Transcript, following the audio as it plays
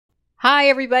Hi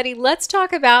everybody, let's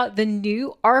talk about the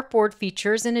new Artboard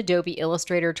features in Adobe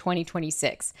Illustrator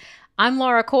 2026. I'm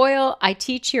Laura Coyle. I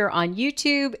teach here on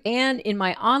YouTube and in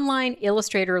my online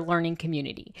Illustrator learning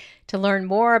community. To learn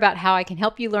more about how I can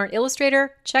help you learn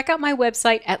Illustrator, check out my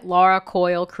website at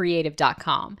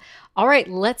lauracoylecreative.com. All right,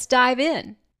 let's dive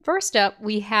in. First up,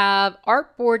 we have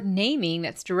Artboard naming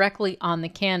that's directly on the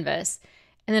canvas.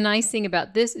 And the nice thing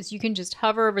about this is you can just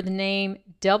hover over the name,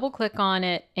 double click on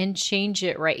it, and change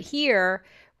it right here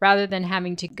rather than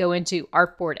having to go into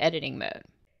Artboard editing mode.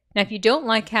 Now, if you don't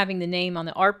like having the name on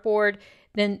the Artboard,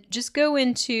 then just go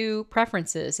into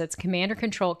Preferences. That's Command or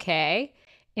Control K,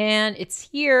 and it's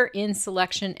here in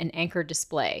Selection and Anchor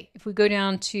Display. If we go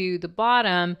down to the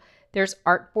bottom, there's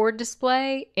Artboard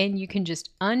Display, and you can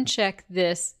just uncheck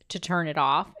this to turn it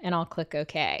off, and I'll click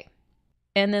OK.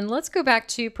 And then let's go back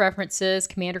to Preferences,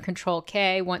 Command or Control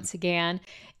K once again.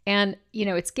 And,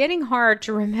 it's getting hard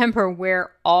to remember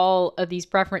where all of these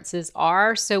preferences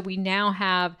are. So we now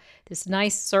have this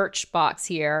nice search box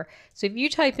here. So if you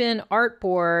type in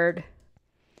Artboard,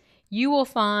 you will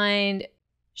find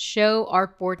Show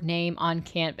Artboard Name on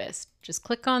Canvas. Just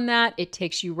click on that. It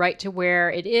takes you right to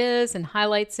where it is and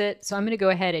highlights it. So I'm going to go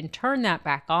ahead and turn that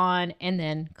back on and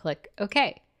then click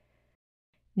OK.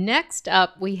 Next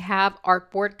up, we have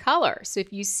Artboard color. So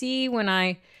if you see when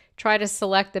I try to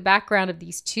select the background of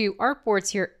these two artboards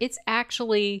here, it's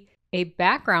actually a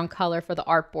background color for the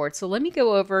artboard. So let me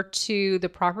go over to the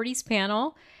Properties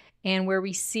panel, and where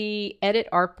we see Edit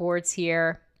Artboards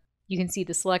here, you can see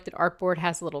the selected artboard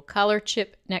has a little color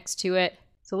chip next to it.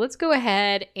 So let's go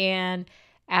ahead and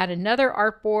add another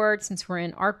artboard since we're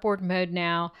in artboard mode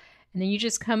now. And then you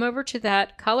just come over to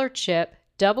that color chip,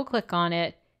 double click on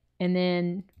it, and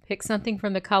then pick something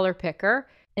from the color picker.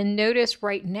 And notice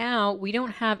right now we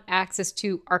don't have access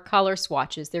to our color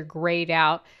swatches. They're grayed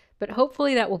out, but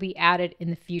hopefully that will be added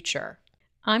in the future.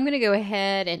 I'm going to go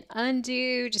ahead and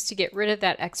undo just to get rid of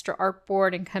that extra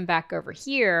artboard and come back over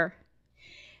here.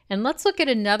 And let's look at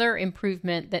another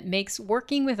improvement that makes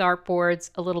working with artboards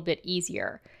a little bit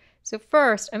easier. So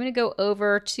first, I'm going to go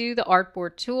over to the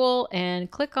Artboard tool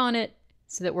and click on it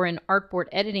so that we're in Artboard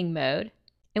editing mode.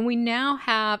 And we now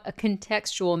have a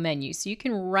contextual menu. So you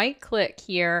can right click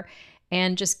here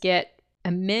and just get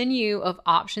a menu of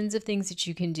options of things that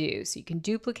you can do. So you can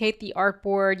duplicate the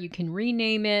artboard, you can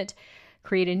rename it,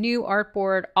 create a new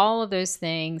artboard, all of those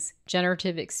things.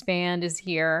 Generative expand is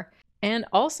here, and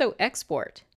also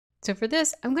export. So for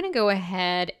this, I'm going to go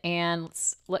ahead and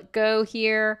let go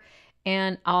here,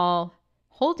 and I'll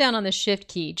hold down on the Shift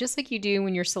key, just like you do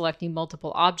when you're selecting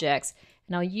multiple objects.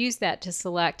 And I'll use that to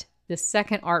select the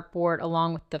second artboard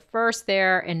along with the first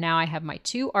there, and now I have my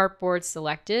two artboards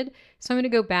selected. So I'm going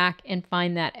to go back and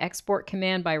find that export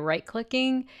command by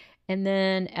right-clicking, and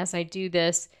then as I do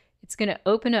this, it's going to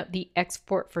open up the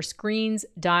Export for Screens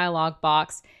dialog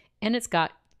box, and it's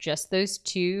got just those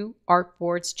two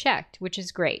artboards checked, which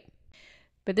is great.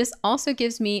 But this also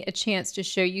gives me a chance to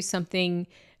show you something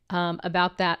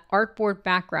about that artboard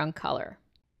background color.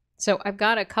 So I've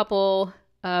got a couple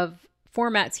of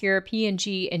formats here,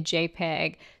 PNG and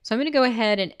JPEG. So I'm going to go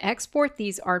ahead and export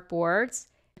these artboards.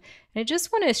 And I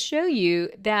just want to show you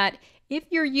that if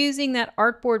you're using that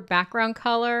artboard background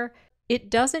color, it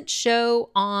doesn't show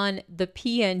on the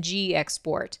PNG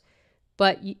export,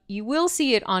 but you will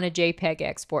see it on a JPEG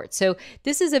export. So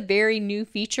this is a very new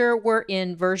feature. We're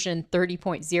in version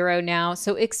 30.0 now.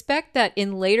 So expect that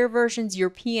in later versions, your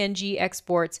PNG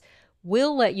exports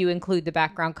will let you include the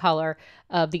background color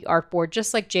of the artboard,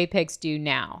 just like JPEGs do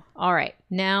now. All right,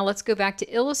 now let's go back to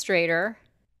Illustrator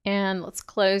and let's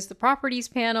close the Properties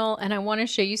panel. And I want to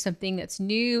show you something that's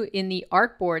new in the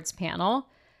Artboards panel.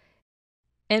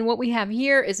 And what we have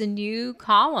here is a new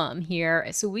column here.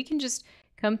 So we can just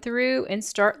come through and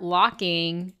start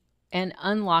locking and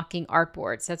unlocking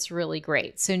artboards. That's really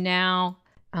great. So now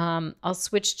I'll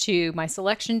switch to my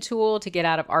selection tool to get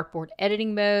out of artboard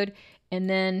editing mode. And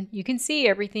then you can see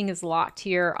everything is locked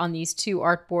here on these two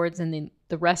artboards and then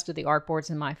the rest of the artboards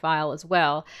in my file as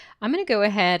well. I'm going to go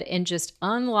ahead and just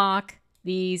unlock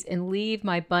these and leave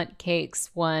my Bundt Cakes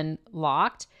one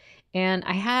locked. And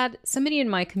I had somebody in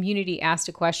my community asked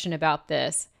a question about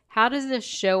this. How does this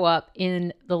show up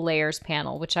in the Layers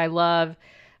panel? Which I love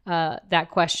that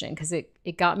question because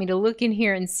it got me to look in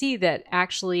here and see that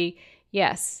actually,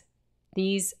 yes,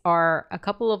 these are a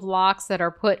couple of locks that are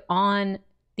put on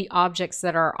the objects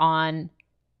that are on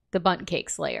the Bundt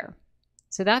Cakes layer.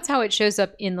 So that's how it shows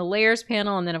up in the Layers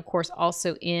panel, and then of course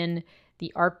also in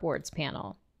the Artboards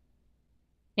panel.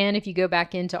 And if you go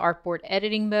back into Artboard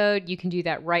editing mode, you can do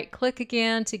that right click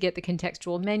again to get the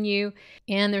contextual menu.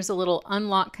 And there's a little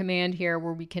unlock command here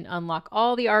where we can unlock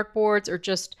all the artboards or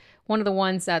just one of the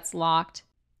ones that's locked.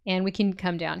 And we can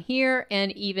come down here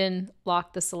and even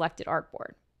lock the selected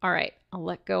artboard. All right, I'll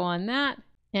let go on that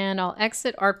and I'll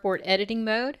exit Artboard editing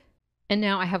mode. And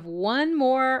now I have one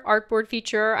more Artboard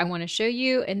feature I want to show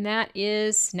you, and that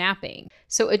is snapping.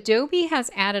 So Adobe has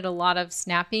added a lot of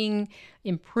snapping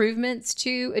improvements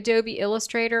to Adobe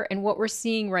Illustrator, and what we're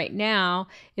seeing right now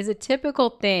is a typical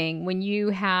thing when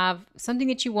you have something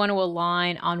that you want to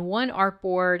align on one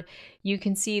artboard. You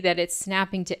can see that it's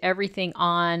snapping to everything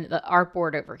on the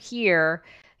artboard over here,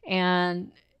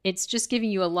 and it's just giving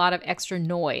you a lot of extra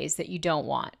noise that you don't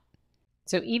want.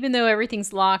 So even though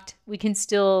everything's locked, we can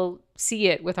still see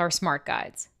it with our smart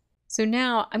guides. So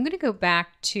now I'm going to go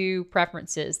back to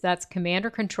preferences. That's Command or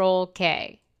Control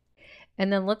K.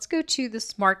 And then let's go to the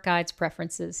smart guides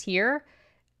preferences here.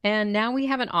 And now we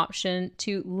have an option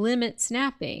to limit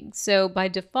snapping. So by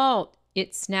default,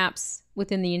 it snaps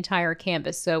within the entire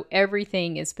canvas. So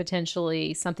everything is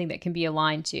potentially something that can be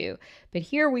aligned to. But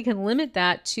here we can limit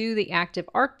that to the active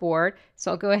artboard.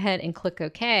 So I'll go ahead and click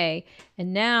OK.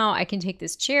 And now I can take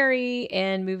this cherry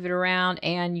and move it around,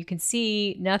 and you can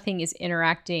see nothing is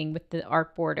interacting with the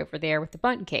artboard over there with the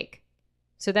bundt cake.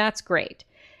 So that's great.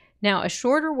 Now, a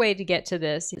shorter way to get to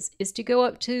this is to go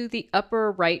up to the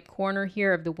upper right corner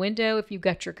here of the window. If you've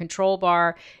got your control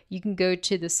bar, you can go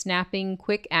to the Snapping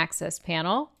Quick Access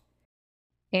panel.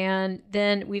 And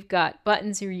then we've got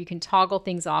buttons here you can toggle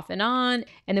things off and on.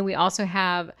 And then we also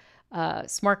have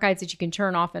smart guides that you can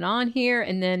turn off and on here.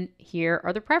 And then here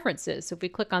are the preferences. So if we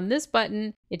click on this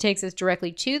button, it takes us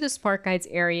directly to the smart guides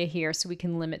area here so we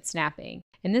can limit snapping.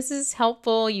 And this is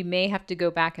helpful. You may have to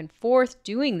go back and forth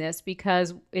doing this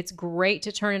because it's great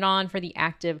to turn it on for the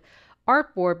active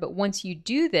artboard. But once you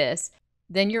do this,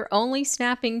 then you're only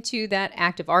snapping to that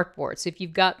active artboard. So if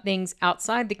you've got things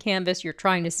outside the canvas, you're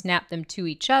trying to snap them to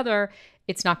each other,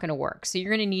 it's not going to work. So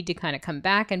you're going to need to kind of come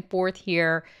back and forth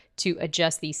here to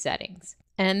adjust these settings.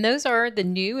 And those are the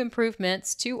new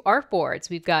improvements to artboards.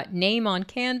 We've got name on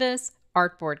canvas,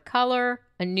 artboard color,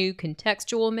 a new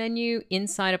contextual menu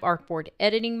inside of artboard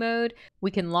editing mode.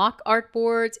 We can lock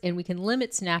artboards and we can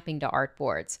limit snapping to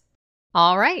artboards.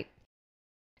 All right.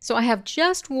 So I have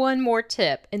just one more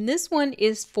tip, and this one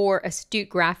is for Astute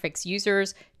Graphics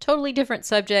users. Totally different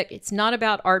subject. It's not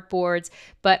about artboards,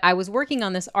 but I was working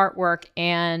on this artwork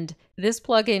and this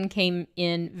plugin came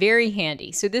in very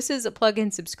handy. So this is a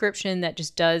plugin subscription that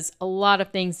just does a lot of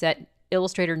things that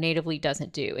Illustrator natively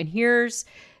doesn't do. And here's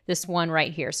this one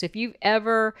right here. So if you've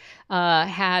ever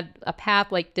had a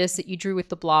path like this that you drew with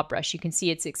the blob brush, you can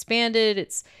see it's expanded,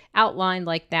 it's outlined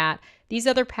like that. These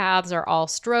other paths are all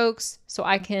strokes, so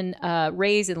I can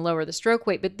raise and lower the stroke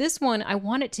weight. But this one, I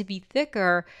want it to be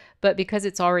thicker, but because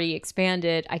it's already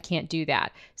expanded, I can't do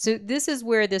that. So this is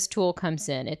where this tool comes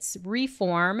in. It's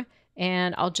Reform,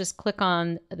 and I'll just click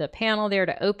on the panel there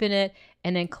to open it,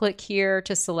 and then click here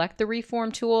to select the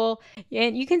Reform tool.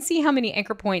 And you can see how many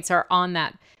anchor points are on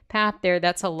that path there.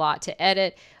 That's a lot to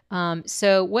edit.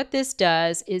 So what this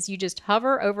does is you just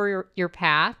hover over your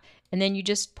path, and then you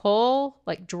just pull,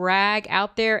 like drag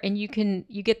out there, and you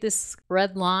get this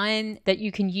red line that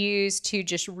you can use to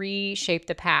just reshape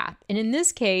the path. And in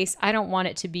this case, I don't want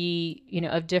it to be,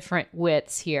 of different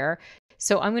widths here.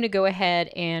 So I'm going to go ahead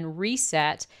and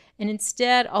reset, and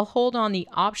instead I'll hold on the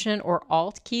Option or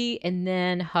Alt key and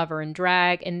then hover and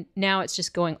drag, and now it's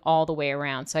just going all the way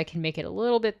around. So I can make it a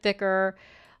little bit thicker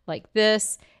like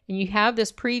this, and you have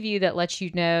this preview that lets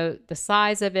you know the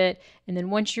size of it, and then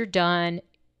once you're done,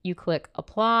 you click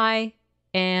Apply,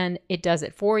 and it does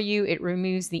it for you. It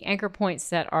removes the anchor points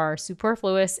that are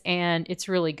superfluous, and it's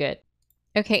really good.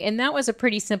 Okay, and that was a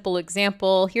pretty simple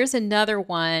example. Here's another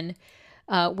one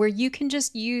where you can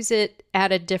just use it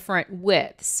at a different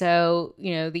width. So,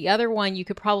 the other one you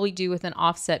could probably do with an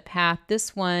offset path.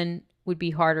 This one would be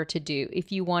harder to do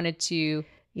if you wanted to,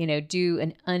 do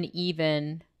an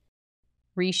uneven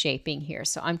reshaping here.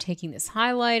 So I'm taking this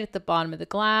highlight at the bottom of the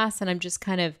glass, and I'm just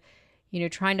kind of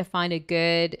trying to find a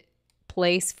good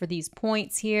place for these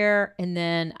points here, and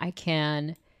then I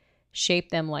can shape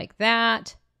them like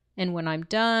that. And when I'm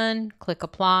done, click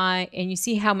Apply, and you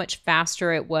see how much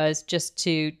faster it was just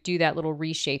to do that little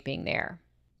reshaping there.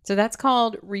 So that's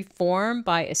called Reform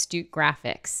by Astute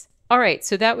Graphics. All right,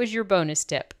 so that was your bonus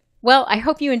tip. Well, I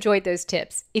hope you enjoyed those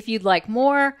tips. If you'd like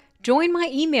more, join my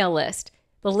email list.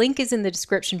 The link is in the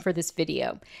description for this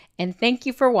video. And thank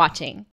you for watching.